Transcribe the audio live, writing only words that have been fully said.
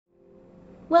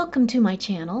Welcome to my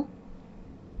channel.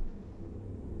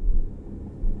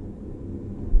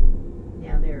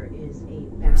 Now there is a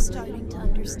battery. I'm starting to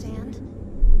understand.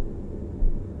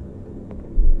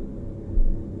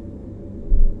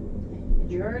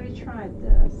 You already tried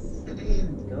this.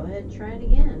 Go ahead and try it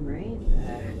again, right?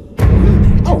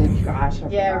 Oh gosh, I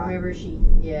Yeah, forgot. remember she,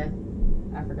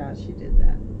 I forgot she did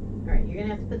that. Alright, you're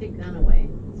gonna have to put the gun away.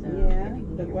 So Yeah, if you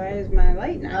can but get why your is my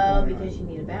light not phone. going Because on?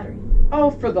 you need a battery.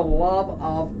 Oh, for the love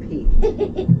of Pete.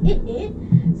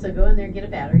 So go in there and get a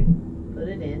battery. Put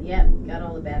it in. Yep, got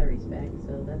all the batteries back,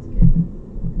 so that's good.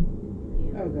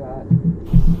 Oh God.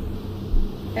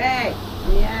 Hey,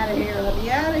 let me out of here. Let me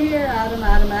out of here. Out of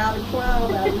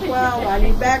 12. Out of 12. I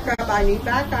need backup. I need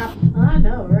backup. I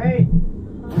know, right?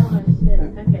 Oh shit.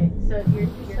 Okay, so you're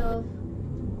yourself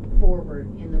forward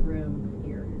in the room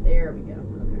here. There we go.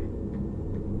 Okay.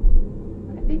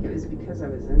 I think it was because I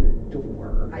was in the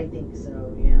door. I think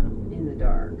so, yeah. In the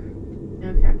dark.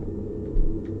 Okay.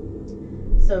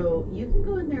 So you can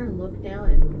go in there and look now,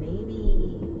 and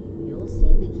maybe you'll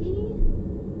see the key.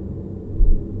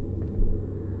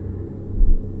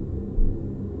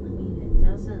 I mean, it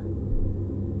doesn't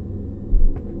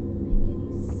make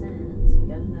any sense. You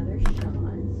got another shot,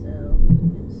 so you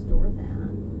can store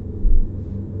that.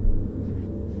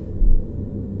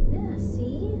 Yeah,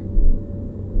 see?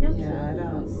 No Yeah, I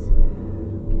don't. keys.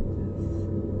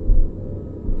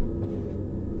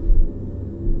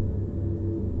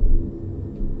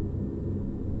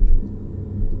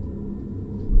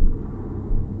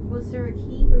 Was there a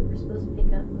key we were supposed to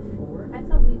pick up before? I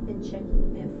thought we'd been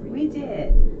checking every. We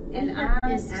did. And have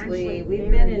been honestly, actually we've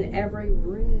very- been in every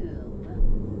room.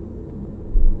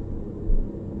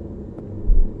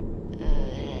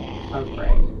 Oh,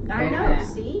 great. I know. Okay.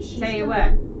 See, she's Tell you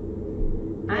gonna-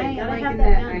 what. I Yeah, ain't gotta liking have that.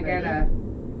 that I gun ready. gotta.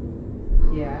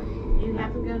 Yeah. You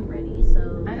have a gun ready,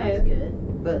 so I that's know. good.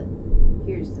 But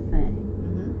here's the thing.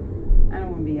 Mm-hmm. I don't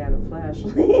want to be out of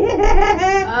flashlight.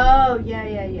 Oh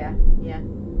yeah.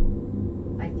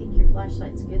 I think your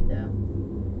flashlight's good though.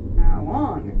 How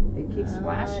long? It keeps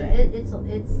flashing. It's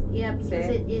yeah, because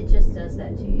it just does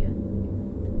that to you.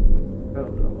 Oh,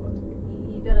 Lord.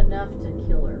 You got enough to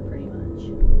kill her pretty much,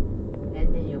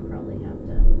 and then you'll probably have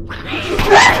to.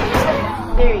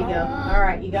 There you go. All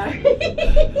right, you got her.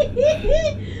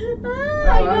 I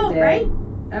I'm know, dead. right?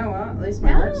 Oh, well, at least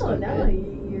my heart's still No, good.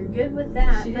 you're good with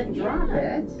that. She but didn't drop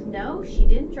yeah. it. No, she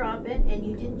didn't drop it, and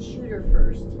you didn't shoot her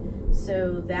first.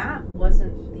 So that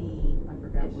wasn't the. I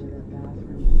forgot where the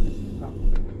bathroom was. Oh.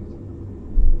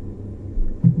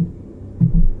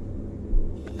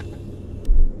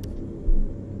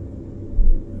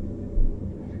 I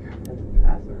forgot where the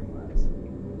bathroom was.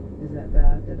 Is that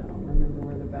bad? I don't remember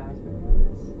where the bathroom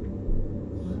was.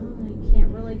 Well, you can't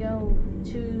really go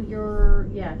to your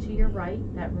right.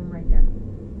 That room right there.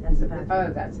 That's the bathroom.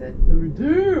 Oh, that's it.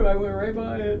 I went right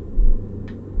by it.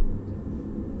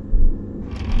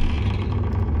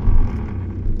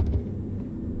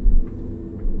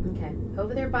 Okay,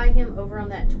 over there by him, over on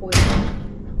that toilet.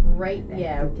 Right,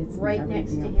 yeah, That gets me right every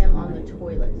next to damn him on time. the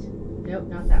toilet. Nope,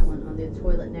 not that one. On the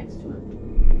toilet next to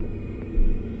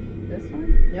him. This one?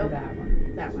 Or Nope. that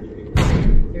one? That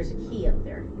one. There's a key up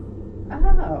there.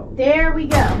 Oh. There we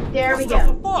go. There we go.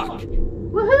 Fuck!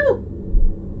 Woohoo!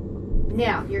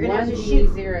 Now you're gonna have to shoot.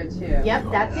 1D02. Yep,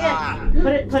 that's it. Ah.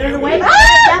 Put it away.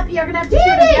 Ah! Yep, you're gonna have to shoot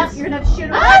him. Yep, you're gonna have to shoot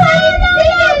him.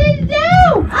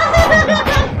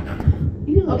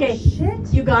 You little Okay.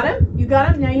 shit. You got him. You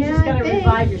got him. Now you Yeah, just gotta I think.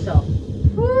 revive yourself.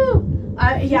 Woo!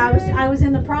 I was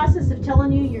in the process of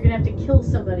telling you you're gonna have to kill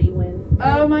somebody when.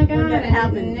 Oh my God, when that I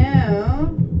happened.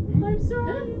 didn't know. I'm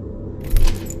sorry.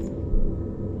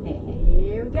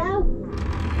 Here we go.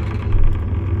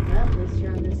 Well, at least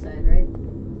you're on this side, right?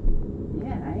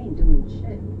 Yeah, I ain't doing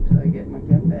shit until I get my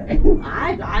gun back.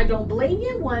 I don't blame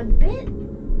you one bit.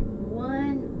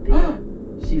 One bit.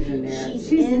 She's in there. She's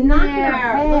in knocking there.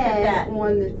 her head Look at that.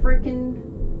 On the freaking.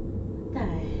 What the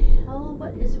hell?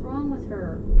 What is wrong with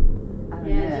her? I don't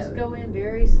Yeah, know. just go in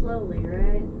very slowly,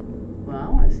 right? Well, I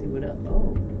want to see what else. Oh.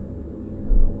 Oh,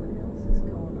 what else is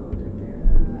going on in there?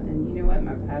 And you know what?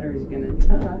 My battery's gonna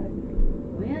die.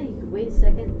 Well, you could wait a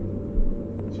second.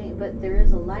 But there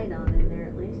is a light on in there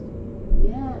at least.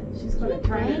 Yeah, she's gonna She's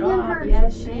turn it banging off. her-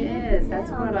 Yes, she's she banging is. her That's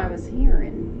head what on I the- was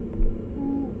hearing.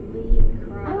 Holy I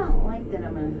crap. don't like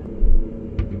that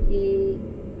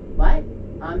What?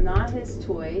 I'm not his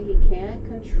toy. He can't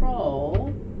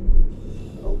control.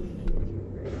 Oh.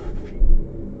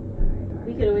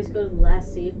 We could always go to the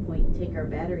last save point and take our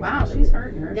batteries. Wow, out of she's it.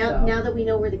 hurting herself. Now that we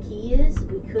know where the key is,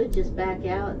 we could just back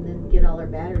out and then get all our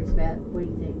batteries back. What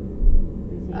do you think?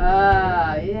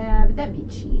 Yeah, but that'd be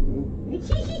cheating.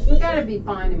 We gotta be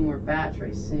finding more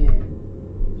batteries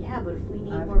soon. Yeah, but if we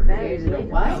need I've more batteries created a later.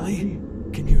 what? Ellie,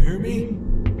 can you hear me?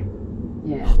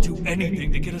 Yeah. I'll do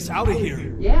anything to get us out of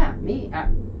here. Yeah,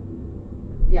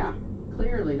 yeah.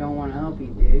 Clearly don't want to help you,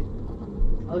 dude.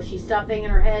 Oh, she stopped banging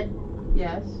her head.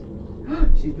 Yes.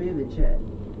 She's moving shit.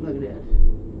 Look at this.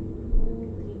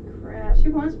 Holy crap. She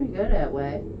wants me to go that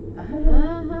way.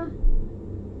 Uh-huh.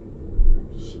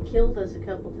 She killed us a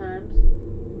couple times.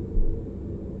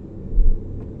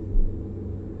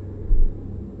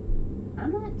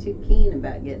 I'm not too keen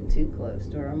about getting too close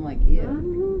to her. I'm like, yeah.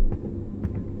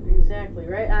 Exactly,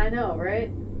 right? I know, right?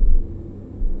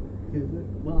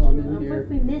 Well, I'm in What here. if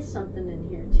we missed something in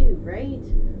here too, right?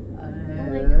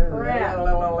 Holy crap.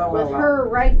 With her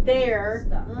right there.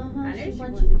 Stop. I Uh-huh. knew She she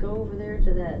wants was- you to go over there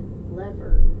to that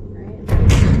lever, right?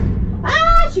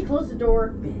 Ah! She closed the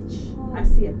door. Bitch. Oh, I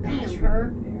see a damn battery her.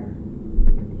 over there.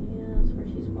 Yeah, that's where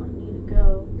she's wanting you to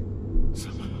go.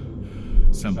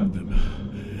 Some of them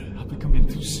are becoming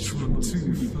too strong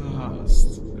too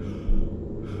fast.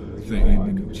 They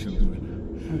indigo children.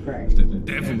 Okay. The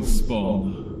devil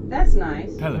spawn. That's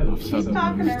nice. Telepaths She's are the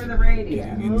talking worst. over the radio.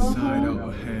 Getting inside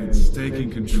our heads, taking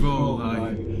control.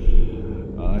 I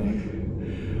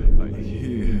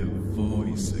hear a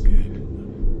voice again.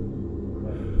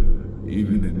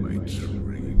 Even in my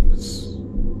dreams.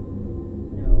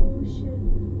 No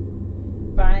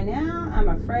shit. By now, I'm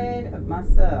afraid of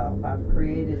myself. I've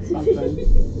created something.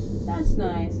 That's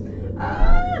nice.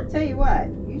 Tell you what,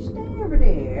 you stay over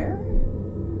there.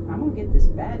 I'm gonna get this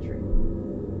battery.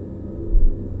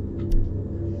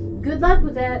 Good luck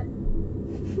with that.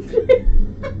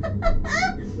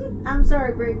 I'm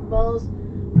sorry, Break Balls.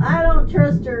 I don't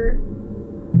trust her.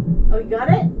 Oh, you got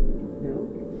it? No.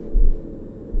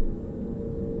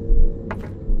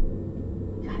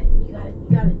 You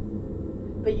got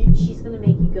it. But she's gonna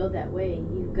make you go that way.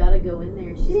 You've got to go in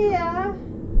there. Yeah.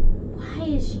 Why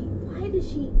does she?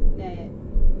 Yeah.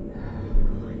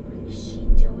 What is she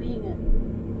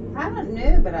doing? I don't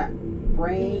know, but Can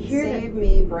brain you hear save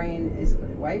me. Brain is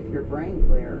wipe your brain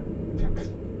clear.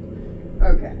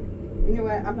 Okay. You know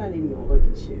what? I'm not even gonna look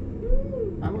at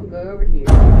you. I'm gonna go over here.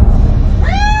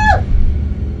 Ah!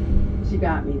 She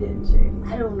got me, didn't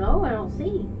she? I don't know. I don't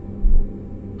see.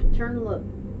 Turn and look.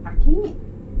 I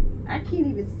can't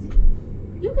even see.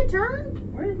 You can turn.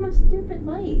 Where's my stupid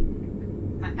light?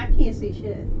 I can't see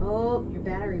shit. Oh, your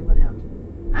battery went out.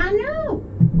 I know.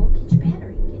 Oh, get your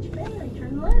battery.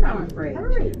 Turn the light on. I'm afraid.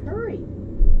 Hurry.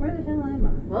 Where the hell am I?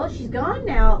 Well, she's gone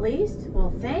now at least.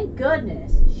 Well, thank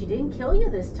goodness. She didn't kill you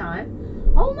this time.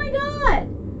 Oh my god!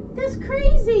 That's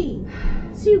crazy!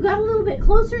 So you got a little bit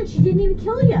closer and she didn't even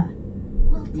kill you.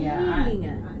 Well, dang.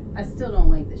 Yeah, I still don't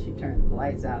like that she turned the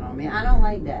lights out on me. I don't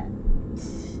like that.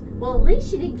 Well, at least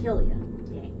she didn't kill you.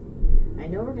 Dang. I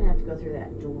know we're going to have to go through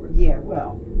that door. Yeah,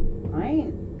 well, I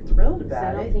ain't thrilled So I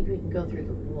about don't it. think we can go through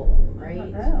the wall, I right?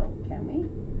 don't know. Can we? I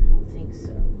don't think so.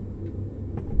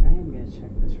 I am going to check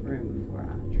this room before I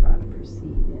try to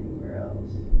proceed anywhere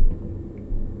else.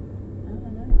 I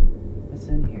don't know. What's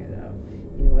in here, though?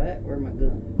 You know what? Where's my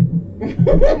gun?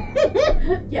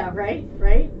 Yeah, right?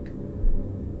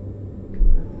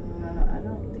 I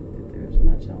don't think that there's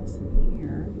much else in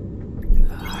here.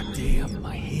 Ah, damn,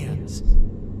 my hands.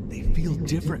 They feel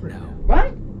different now.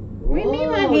 What? What do you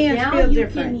mean my hands now feel you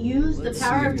different? can use Let's the see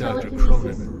power of if Dr.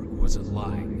 telekinesis. Cronenberg wasn't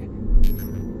lying.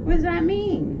 What does that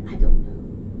mean? I don't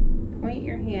know. Point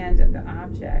your hand at the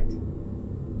object.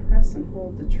 Press and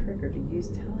hold the trigger to use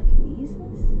telekinesis?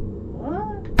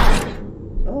 What?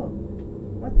 Oh.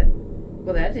 What the?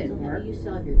 Well, that didn't work. You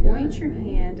still have your gun. Point your right?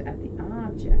 hand at the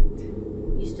object.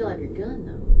 You still have your gun,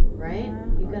 though, right?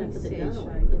 You Let gotta me put the see. gun Should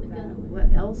away. I Put get the that? gun away.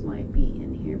 What else might be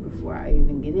in here before I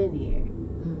even get in here?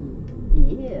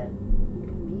 Yeah.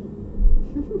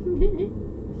 Me.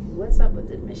 What's up with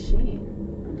the machine?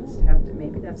 I just have to.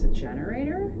 Maybe that's a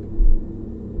generator.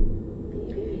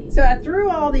 Maybe. So I threw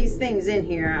all these things in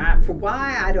here. For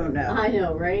why? I don't know. I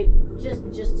know, right? Just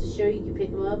to show you can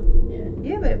pick them up. Yeah.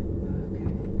 Yeah, but okay.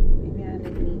 Maybe I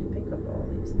didn't need to pick up all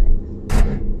these things.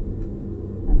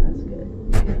 Oh, that's good.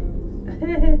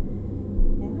 Yeah.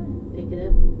 Pick it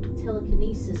up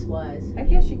telekinesis wise. I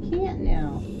guess you can't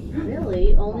now.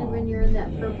 Really? Only when you're in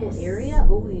that purple area?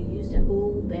 Oh, you used a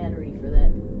whole battery for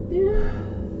that.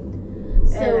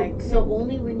 So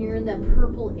only when you're in that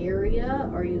purple area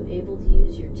are you able to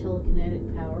use your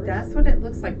telekinetic powers? That's what it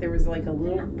looks like. There was like a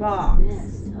little box.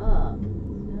 Messed up.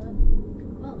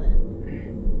 Well then.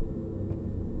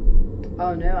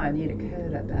 Oh no, I need a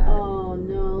code at that. Oh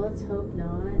no, let's hope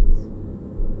not.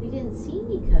 We didn't see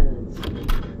any codes.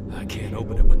 I can't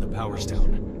open it when the power's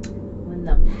down. When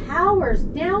and the powers.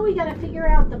 Now we gotta figure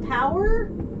out the power.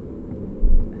 How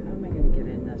am I going to get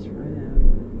in this room?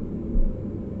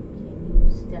 Can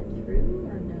you step through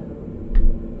or no?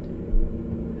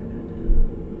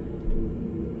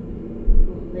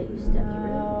 We'll let you step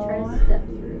through. Try to step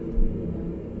through.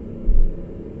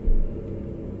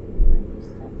 Let you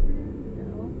step through?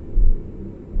 No.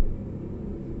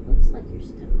 Looks like you're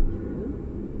stepping through.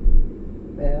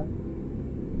 Well,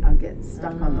 I'll get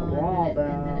stuck on the wall, and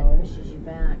then though. it pushes you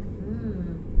back.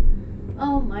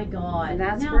 Oh my God. And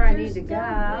that's Now, where I there's need to no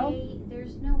go. way-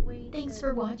 There's no way. Thanks to-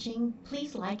 for watching.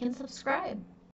 Please like and subscribe.